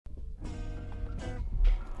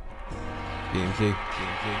BMG.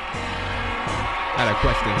 I had a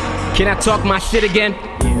question. Can I talk my shit again?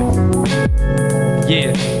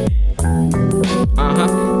 Yeah.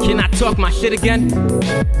 Can I talk my shit again?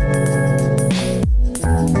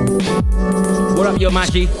 What up, yo,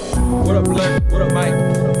 Maji? What up, Blur? What up, Mike?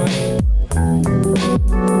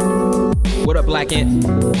 What up, Black Ant?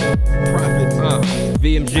 Prophet.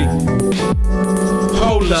 VMG.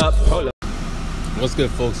 Hold up. What's good,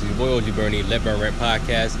 folks? It's your boy OG Bernie, Let Burn Rant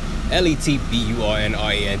Podcast,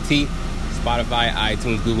 LETBURNRANT, Spotify,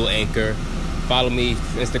 iTunes, Google, Anchor. Follow me,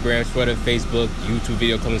 Instagram, Twitter, Facebook, YouTube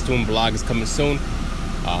video coming soon, blog is coming soon.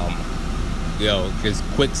 Just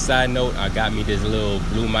quick side note, I got me this little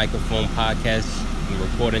blue microphone podcast, I'm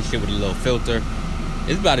recording shit with a little filter.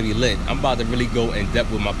 It's about to be lit. I'm about to really go in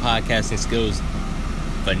depth with my podcasting skills.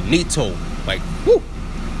 Finito. Like, whoo!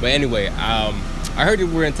 But anyway, I heard you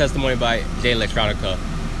were in testimony by Jay Electronica.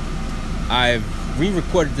 I've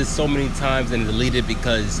re-recorded this so many times and deleted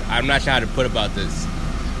because I'm not sure how to put about this.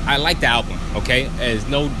 I like the album, okay? There's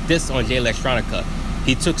no diss on Jay Electronica.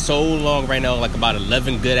 He took so long right now, like about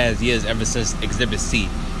 11 good-ass years ever since Exhibit C.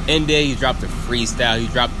 In there, he dropped a freestyle. He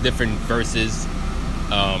dropped different verses.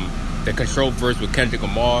 The Control verse with Kendrick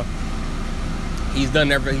Lamar. He's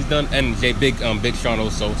done, and Big Sean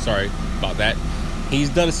also. Sorry about that. He's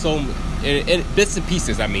done so in bits and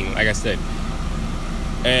pieces. I mean, like I said,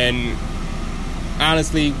 and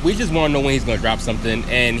honestly, we just want to know when he's gonna drop something,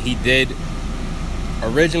 and he did.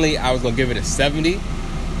 Originally, I was gonna give it a 70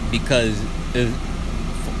 because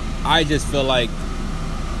I just feel like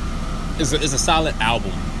it's a solid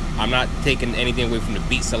album. I'm not taking anything away from the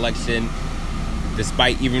beat selection.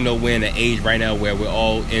 Despite, even though we're in an age right now where we're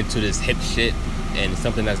all into this hip shit and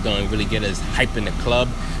something that's going to really get us hyped in the club.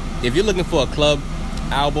 If you're looking for a club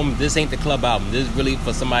album, this ain't the club album. This is really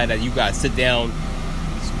for somebody that you got to sit down,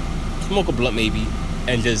 smoke a blunt maybe,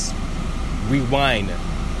 and just rewind.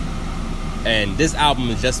 And this album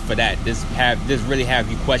is just for that. This really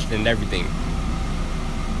have you questioning everything.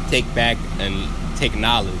 Take back and take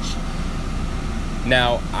knowledge.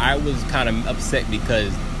 Now, I was kind of upset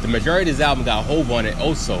because the majority of this album got Hove on it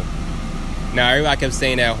also. Now, everybody kept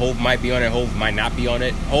saying that Hove might be on it, Hove might not be on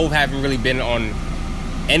it. Hove haven't really been on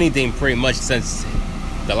anything pretty much since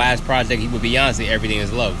the last project he with Beyonce, Everything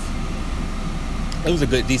Is Love. It was a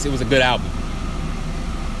good album.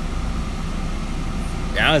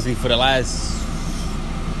 And honestly, for the last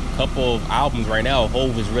couple of albums right now,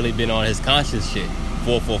 Hove has really been on his conscious shit.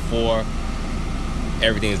 444,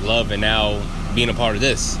 Everything Is Love, and now being a part of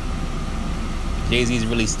this. Jay-Z's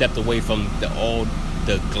really stepped away from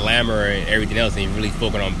the glamour and everything else, and he really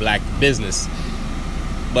focused on black business.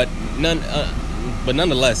 But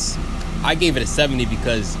nonetheless, I gave it a 70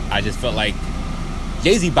 because I just felt like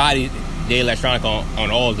Jay-Z bodied Jay Electronica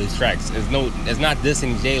on all of these tracks. It's not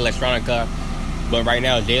dissing Jay Electronica, but right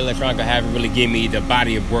now Jay Electronica haven't really given me the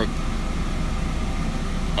body of work.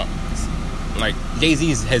 Like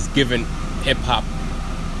Jay-Z has given hip hop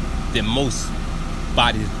the most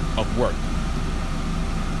bodies of work.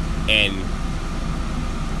 And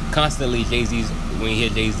constantly when you hear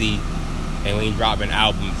Jay-Z and when he's dropping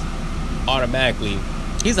albums, automatically,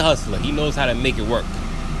 he's a hustler. He knows how to make it work.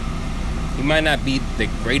 He might not be the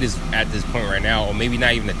greatest at this point right now, or maybe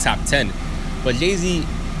not even the top 10. But Jay-Z,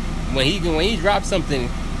 when he drops something,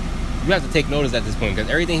 you have to take notice at this point,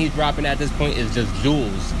 because everything he's dropping at this point is just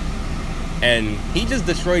jewels. And he just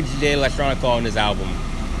destroyed Jay Electronica on this album.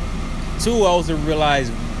 Two, I also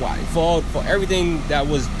realized why for everything that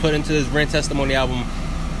was put into this Rant Testimony album,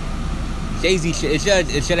 Jay-Z it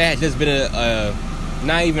should have just been a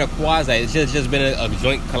not even a quasi. It should have just been a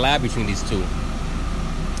joint collab between these two.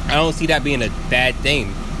 I don't see that being a bad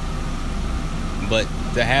thing. But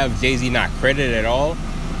to have Jay-Z not credited at all,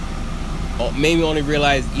 made me only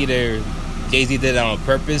realize either Jay-Z did it on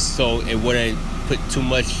purpose so it wouldn't put too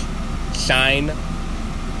much shine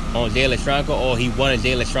on Jay Electronica, or he wanted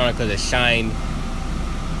Jay Electronica to shine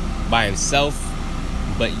by himself,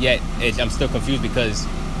 but yet I'm still confused because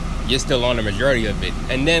you're still on the majority of it.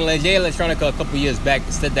 And then like Jay Electronica a couple years back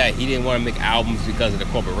said that he didn't want to make albums because of the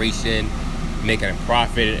corporation making a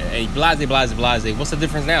profit, and blase. What's the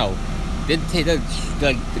difference now? The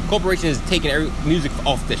corporation is taking music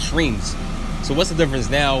off the streams. So what's the difference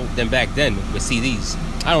now than back then with CDs?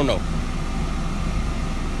 I don't know.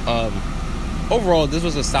 Overall, this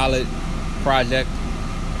was a solid project.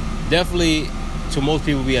 Definitely, to most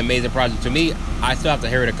people, be an amazing project. To me, I still have to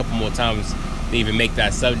hear it a couple more times to even make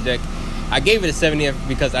that subject. I gave it a 70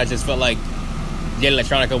 because I just felt like Jay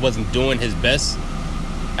Electronica wasn't doing his best.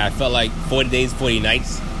 I felt like 40 days, 40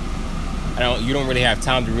 nights. You don't really have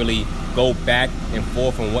time to really go back and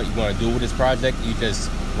forth on what you want to do with this project. You just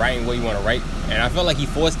writing what you want to write. And I felt like he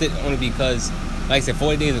forced it only because, like I said,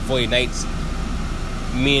 40 Days and 40 Nights,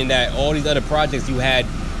 meaning that all these other projects you had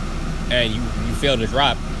and you failed to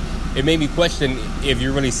drop, it made me question if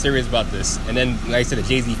you're really serious about this. And then, like I said, the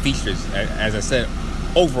Jay-Z features, as I said,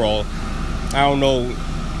 overall, I don't know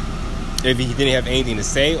if he didn't have anything to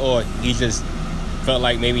say or he just felt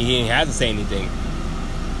like maybe he didn't have to say anything.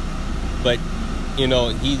 But, you know,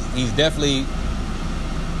 he's definitely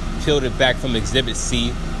peeled it back from Exhibit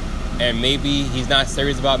C, and maybe he's not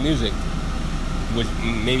serious about music, which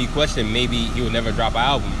made me question maybe he would never drop an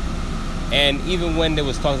album. And even when there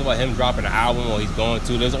was talks about him dropping an album or he's going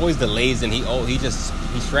to, there's always delays, and he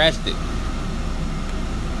trashed it.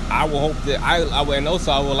 I will hope that and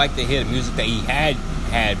also I would like to hear the music that he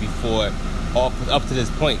had before up to this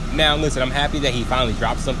point. Now listen, I'm happy that he finally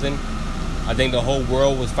dropped something. I think the whole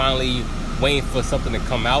world was finally waiting for something to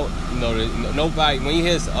come out. You know, nobody, when you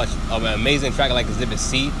hear an amazing track like Exhibit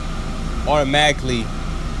C, automatically,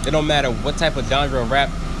 it don't matter what type of genre of rap,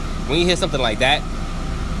 when you hear something like that,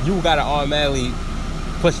 you gotta automatically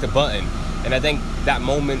push the button. And I think that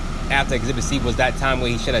moment after Exhibit C was that time where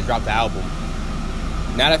he should have dropped the album.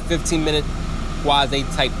 Not a 15-minute quasi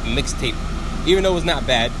type mixtape, even though it was not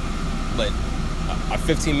bad, but a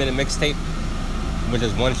 15-minute mixtape with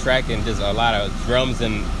just one track and just a lot of drums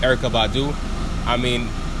and Erykah Badu. I mean,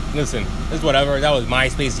 listen, it's whatever. That was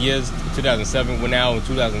MySpace years, 2007. We're now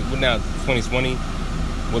 2020.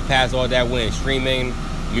 We're past all that. We're in streaming.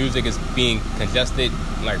 Music is being congested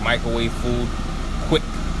like microwave food, quick.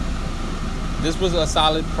 This was a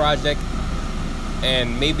solid project,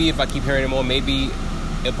 and maybe if I keep hearing it more, maybe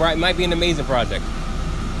it might be an amazing project.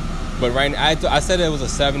 But right now, I said it was a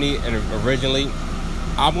 70, and originally,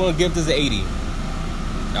 I'm gonna give this an 80.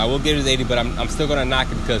 I will give it an 80, but I'm still gonna knock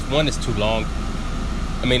it because one, it's too long.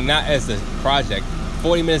 I mean, not as a project.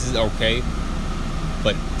 40 minutes is okay,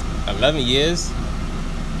 but 11 years,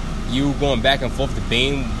 you going back and forth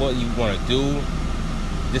debating what you want to do,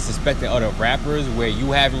 disrespecting other rappers where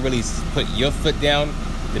you haven't really put your foot down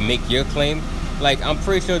to make your claim. Like, I'm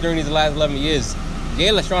pretty sure during these last 11 years, Jay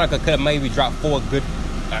Electronica could have maybe dropped 4 good,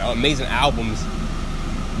 amazing albums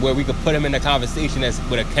where we could put him in a conversation as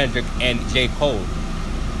with a Kendrick and J. Cole.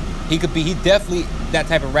 He definitely that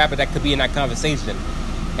type of rapper that could be in that conversation.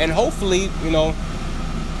 And hopefully, you know,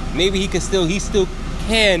 maybe he still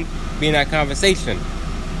can be in that conversation.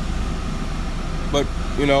 But,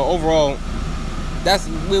 you know, overall,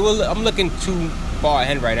 I'm looking too far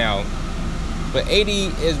ahead right now. But 80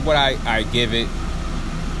 is what I give it.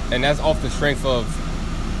 And that's off the strength of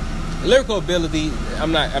lyrical ability.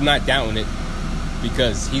 I'm not doubting it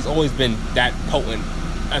because he's always been that potent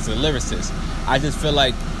as a lyricist. I just feel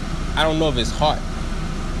like I don't know if his heart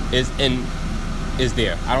is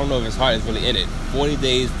there. I don't know if his heart is really in it. 40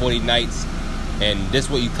 days, 40 nights, and this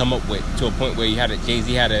is what you come up with to a point where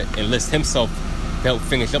Jay-Z had to enlist himself to help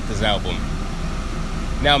finish up this album.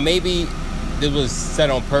 Now maybe this was set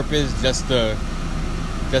on purpose just to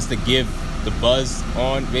give the buzz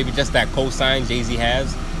on, maybe just that cosign Jay-Z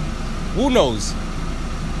has. Who knows?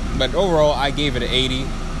 But overall, I gave it an 80.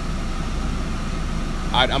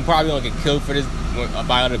 I'm probably gonna get killed for this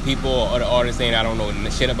by other people or other artists saying I don't know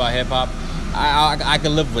shit about hip hop. I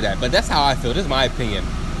can live with that, but that's how I feel. This is my opinion.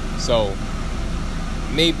 So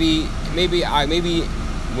maybe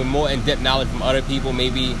with more in-depth knowledge from other people,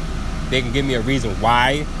 maybe they can give me a reason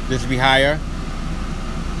why this should be higher.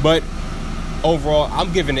 But overall,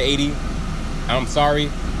 I'm giving it 80. I'm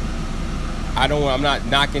sorry. I'm not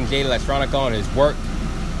knocking Jay Electronica on his work.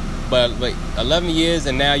 But like 11 years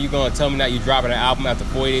and now you're gonna tell me that you're dropping an album after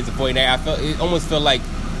 40 days and 40 nights. It almost feel like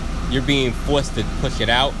you're being forced to push it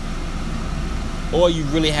out, or you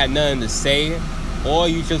really had nothing to say, or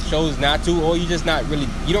you just chose not to, or you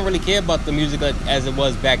don't really care about the music as it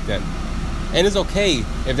was back then. And it's okay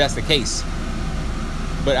if that's the case.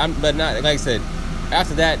 But not, like I said,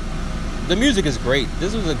 after that, the music is great.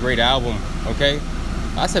 This was a great album, okay?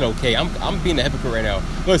 I said okay. I'm being a hypocrite right now.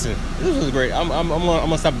 Listen, this was great. I'm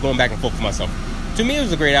gonna stop going back and forth for myself. To me, it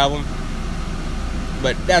was a great album,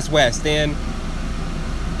 but that's where I stand.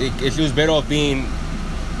 It was better off being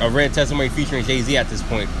a Red Testimony featuring Jay-Z at this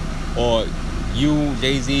point, or you,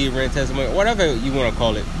 Jay-Z, Red Testimony, whatever you want to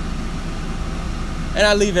call it. And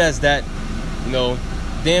I leave it as that. You know,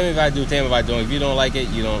 damn if I do, damn if I don't. If you don't like it,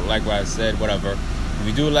 you don't like what I said, whatever. If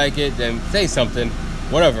you do like it, then say something,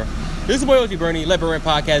 whatever. This is Boy OG Bernie, Let Burn Rant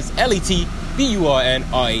Podcast, LETBURNRANT.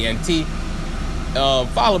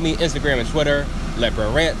 Follow me Instagram and Twitter, Let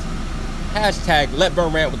Burn Rant. Hashtag Let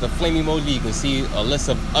Burn Rant with the flame emoji. You can see a list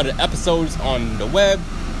of other episodes on the web,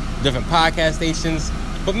 different podcast stations,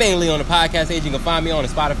 but mainly on the podcast station. You can find me on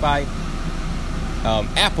Spotify,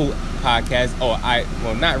 Apple Podcasts,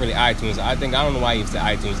 well, not really iTunes. I don't know why you said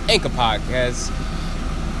iTunes. Anchor Podcasts,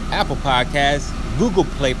 Apple Podcasts, Google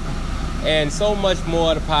Play, and so much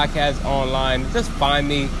more of the podcasts online. Just find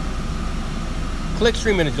me, click,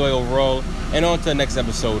 stream, and enjoy overall. And on to the next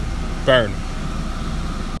episode. Burn.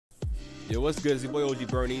 Yo, what's good? It's your boy OG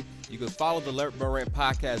Bernie. You can follow the Let Burn Rant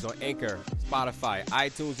podcast on Anchor, Spotify,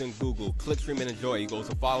 iTunes, and Google. Click, stream, and enjoy. You can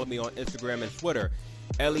also follow me on Instagram and Twitter,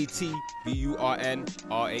 LETBURNRANT.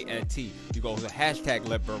 You can also hashtag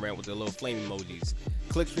Let Burn Rant with the little flame emojis.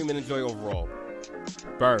 Click, stream, and enjoy overall.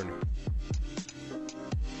 Burn.